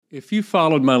If you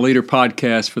followed my Leader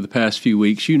podcast for the past few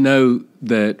weeks, you know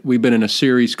that we've been in a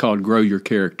series called Grow Your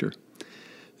Character.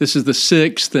 This is the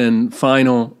sixth and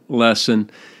final lesson,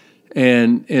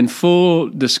 and in full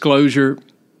disclosure,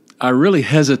 I really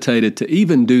hesitated to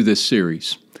even do this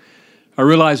series. I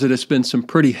realize that it's been some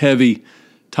pretty heavy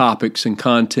topics and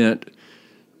content,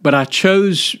 but I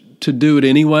chose to do it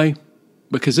anyway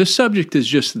because this subject is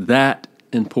just that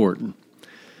important.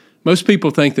 Most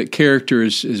people think that character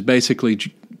is basically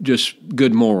just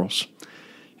good morals.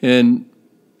 And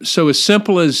so as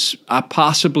simple as I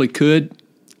possibly could,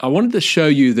 I wanted to show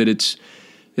you that it's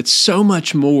so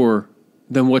much more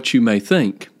than what you may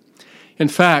think. In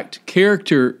fact,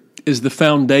 character is the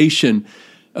foundation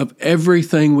of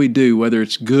everything we do, whether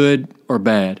it's good or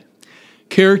bad.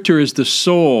 Character is the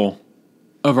soul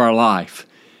of our life.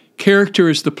 Character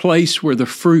is the place where the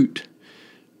fruit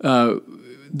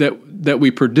that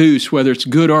we produce, whether it's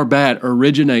good or bad,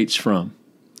 originates from.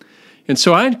 And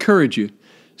so I encourage you,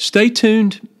 stay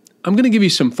tuned. I'm going to give you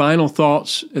some final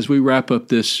thoughts as we wrap up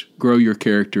this Grow Your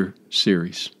Character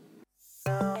series.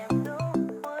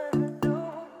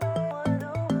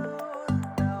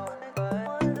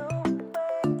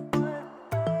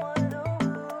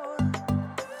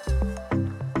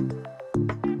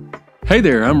 Hey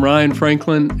there, I'm Ryan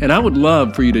Franklin, and I would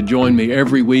love for you to join me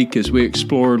every week as we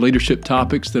explore leadership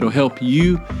topics that will help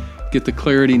you get the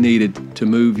clarity needed to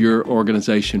move your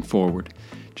organization forward.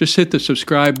 Just hit the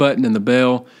subscribe button and the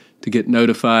bell to get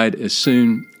notified as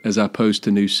soon as I post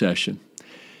a new session.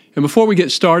 And before we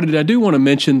get started, I do want to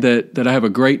mention that I have a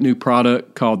great new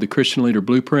product called the Christian Leader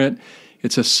Blueprint.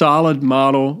 It's a solid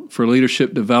model for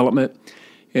leadership development.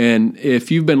 And if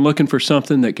you've been looking for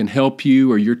something that can help you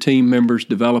or your team members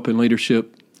develop in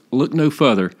leadership, look no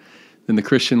further than the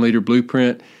Christian Leader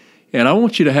Blueprint. And I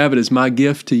want you to have it as my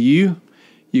gift to you.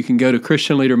 You can go to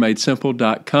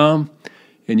ChristianLeaderMadeSimple.com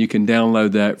and you can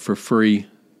download that for free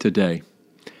today.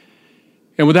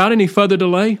 And without any further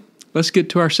delay, let's get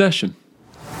to our session.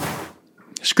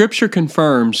 Scripture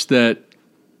confirms that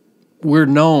we're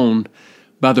known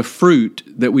by the fruit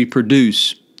that we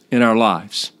produce in our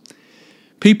lives.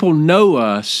 People know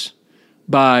us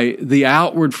by the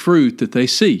outward fruit that they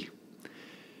see.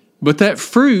 But that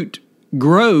fruit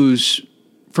grows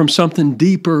from something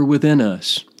deeper within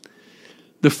us.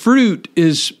 The fruit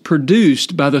is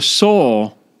produced by the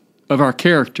soul of our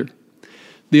character.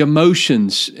 The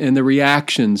emotions and the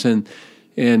reactions and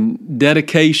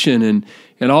dedication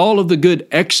and all of the good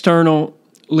external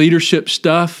leadership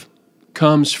stuff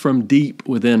comes from deep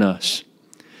within us.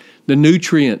 The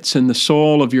nutrients in the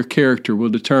soil of your character will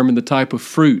determine the type of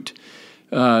fruit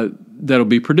that'll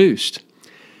be produced.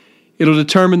 It'll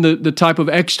determine the type of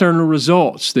external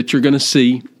results that you're going to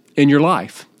see in your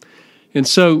life. And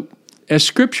so, as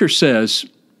Scripture says,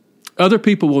 other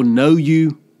people will know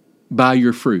you by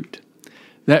your fruit.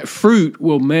 That fruit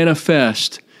will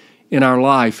manifest in our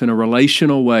life in a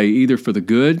relational way, either for the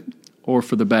good or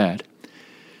for the bad.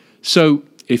 So,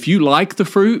 if you like the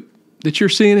fruit that you're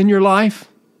seeing in your life,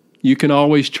 you can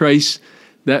always trace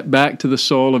that back to the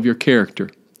soul of your character.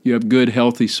 You have good,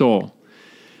 healthy soul.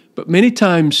 But many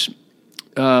times,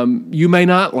 you may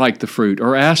not like the fruit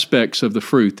or aspects of the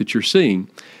fruit that you're seeing.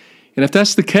 And if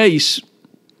that's the case,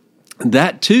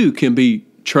 that too can be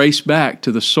traced back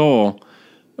to the soul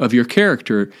of your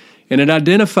character, and it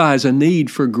identifies a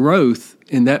need for growth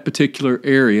in that particular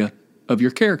area of your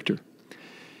character.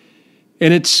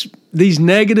 And it's these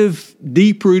negative,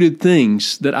 deep-rooted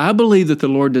things that I believe that the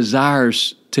Lord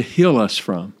desires to heal us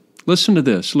from. Listen to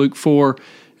this, Luke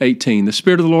 4:18. The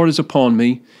Spirit of the Lord is upon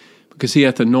me, because He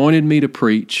hath anointed me to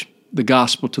preach the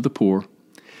gospel to the poor.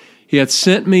 He hath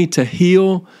sent me to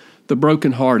heal the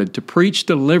brokenhearted, to preach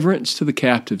deliverance to the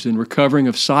captives and recovering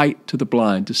of sight to the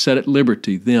blind, to set at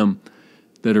liberty them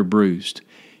that are bruised.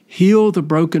 Heal the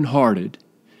brokenhearted,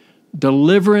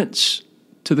 deliverance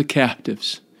to the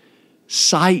captives,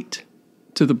 sight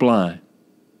to the blind,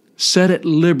 set at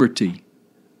liberty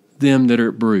them that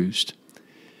are bruised.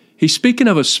 He's speaking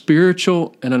of a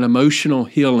spiritual and an emotional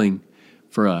healing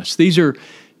for us. These are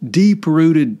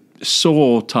deep-rooted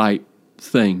soul type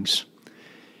things.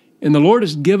 And the Lord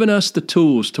has given us the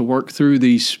tools to work through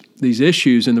these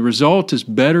issues, and the result is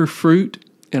better fruit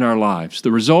in our lives.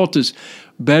 The result is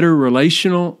better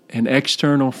relational and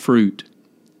external fruit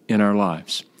in our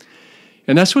lives.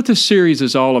 And that's what this series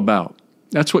is all about.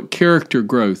 That's what character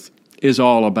growth is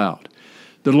all about.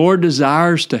 The Lord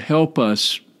desires to help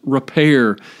us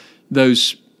repair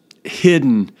those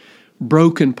hidden,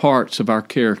 broken parts of our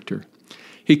character.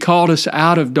 He called us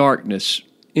out of darkness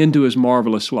into His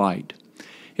marvelous light.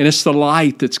 And it's the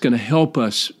light that's going to help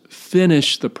us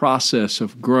finish the process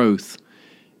of growth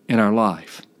in our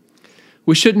life.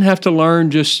 We shouldn't have to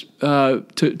learn just to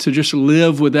just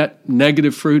live with that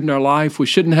negative fruit in our life. We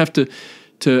shouldn't have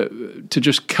to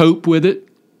just cope with it.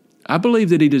 I believe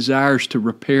that He desires to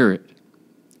repair it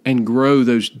and grow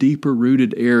those deeper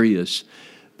rooted areas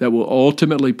that will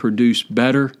ultimately produce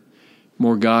better,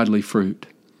 more godly fruit.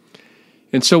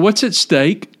 And so what's at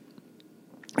stake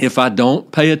if I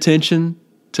don't pay attention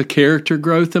to character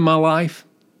growth in my life?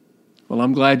 Well,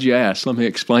 I'm glad you asked. Let me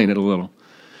explain it a little.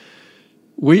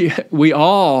 We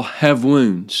all have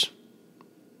wounds.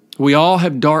 We all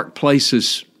have dark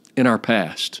places in our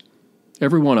past.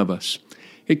 Every one of us.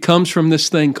 It comes from this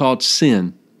thing called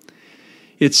sin.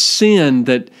 It's sin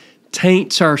that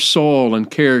taints our soul and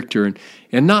character,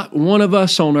 and not one of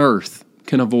us on earth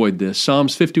can avoid this.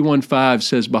 Psalms 51:5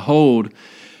 says, "Behold,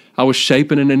 I was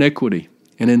shapen in iniquity,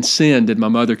 and in sin did my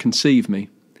mother conceive me."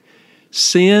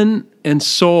 Sin and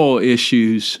soul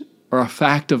issues are a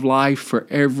fact of life for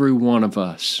every one of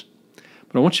us.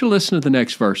 But I want you to listen to the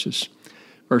next verses,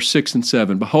 verse 6 and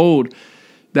 7. "Behold,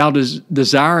 thou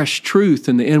desirest truth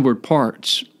in the inward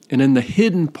parts, and in the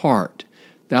hidden part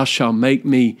thou shalt make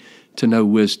me to know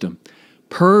wisdom.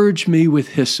 Purge me with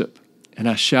hyssop, and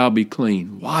I shall be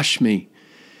clean. Wash me,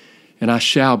 and I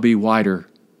shall be whiter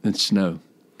than snow."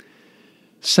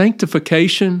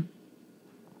 Sanctification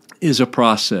is a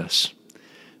process.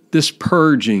 This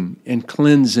purging and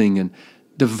cleansing and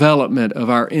development of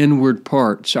our inward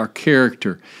parts, our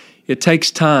character, it takes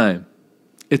time.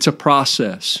 It's a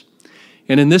process.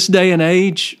 And in this day and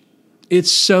age,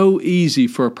 it's so easy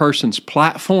for a person's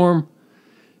platform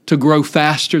to grow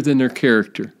faster than their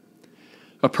character.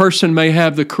 A person may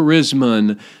have the charisma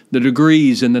and the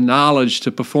degrees and the knowledge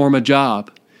to perform a job,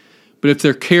 but if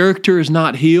their character is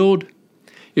not healed,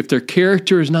 if their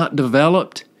character is not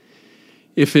developed,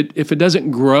 if it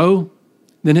doesn't grow,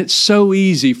 then it's so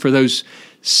easy for those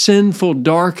sinful,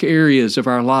 dark areas of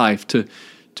our life to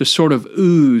sort of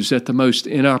ooze at the most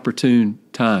inopportune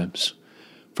times.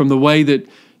 From the way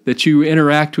that you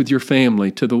interact with your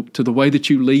family, to the way that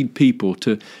you lead people,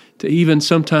 to even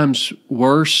sometimes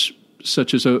worse,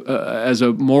 such as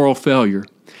a moral failure.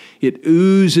 It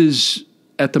oozes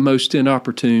at the most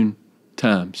inopportune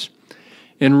times.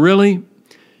 And really,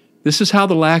 this is how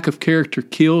the lack of character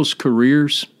kills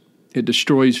careers. It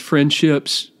destroys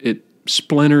friendships. It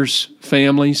splinters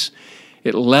families.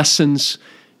 It lessens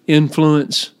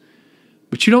influence.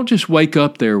 But you don't just wake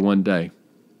up there one day.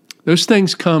 Those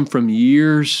things come from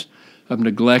years of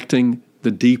neglecting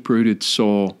the deep-rooted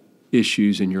soul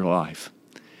issues in your life.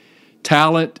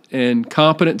 Talent and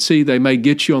competency, they may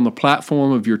get you on the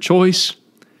platform of your choice,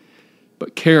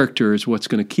 but character is what's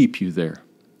going to keep you there.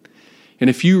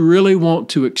 And if you really want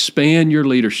to expand your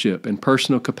leadership and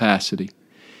personal capacity,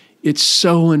 it's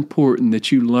so important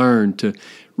that you learn to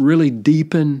really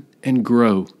deepen and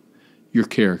grow your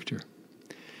character.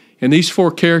 And these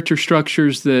 4 character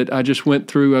structures that I just went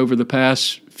through over the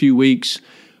past few weeks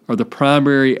are the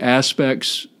primary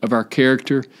aspects of our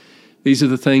character. These are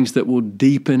the things that will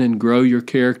deepen and grow your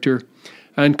character.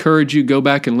 I encourage you, go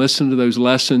back and listen to those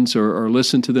lessons or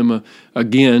listen to them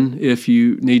again if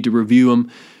you need to review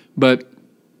them. But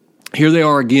here they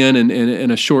are again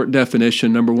in a short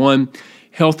definition. Number 1,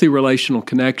 healthy relational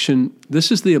connection.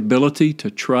 This is the ability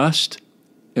to trust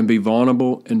and be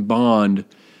vulnerable and bond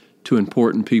to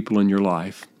important people in your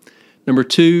life. Number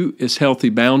 2 is healthy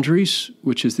boundaries,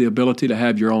 which is the ability to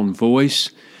have your own voice,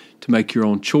 to make your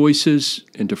own choices,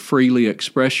 and to freely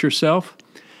express yourself.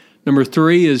 Number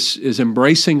 3 is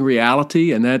embracing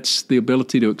reality, and that's the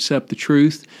ability to accept the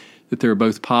truth that there are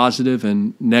both positive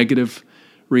and negative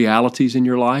realities in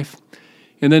your life.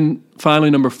 And then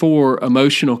finally, number 4,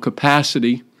 emotional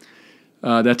capacity.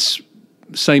 That's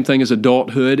the same thing as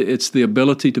adulthood. It's the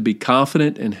ability to be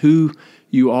confident in who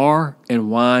you are and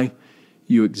why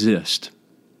you exist.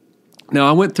 Now,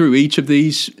 I went through each of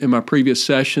these in my previous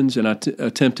sessions, and I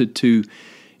attempted to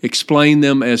explain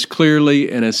them as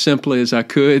clearly and as simply as I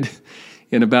could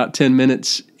in about 10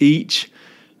 minutes each,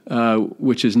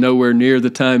 which is nowhere near the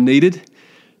time needed.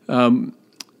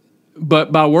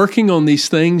 But by working on these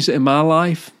things in my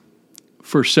life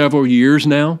for several years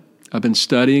now, I've been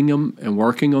studying them and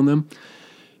working on them,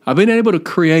 I've been able to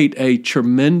create a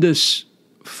tremendous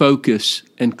focus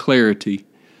and clarity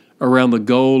around the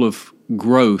goal of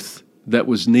growth that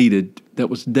was needed, that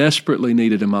was desperately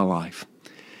needed in my life.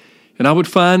 And I would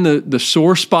find the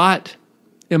sore spot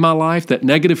in my life, that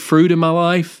negative fruit in my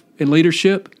life in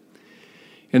leadership,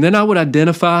 and then I would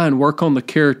identify and work on the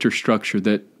character structure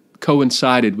that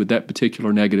coincided with that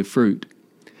particular negative fruit.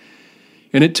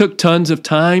 And it took tons of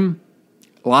time,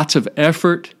 lots of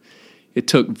effort. It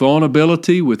took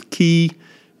vulnerability with key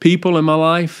people in my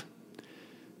life.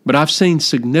 but I've seen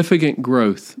significant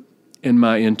growth in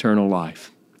my internal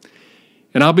life.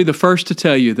 And I'll be the first to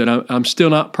tell you that I'm still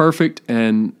not perfect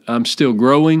and I'm still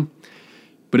growing,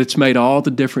 but it's made all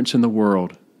the difference in the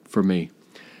world for me.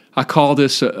 I call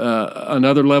this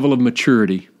another level of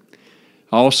maturity.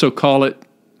 I also call it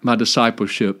my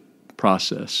discipleship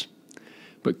process.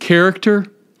 But character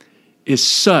is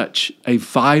such a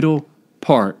vital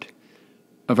part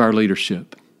of our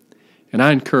leadership. And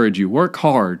I encourage you, work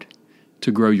hard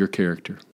to grow your character.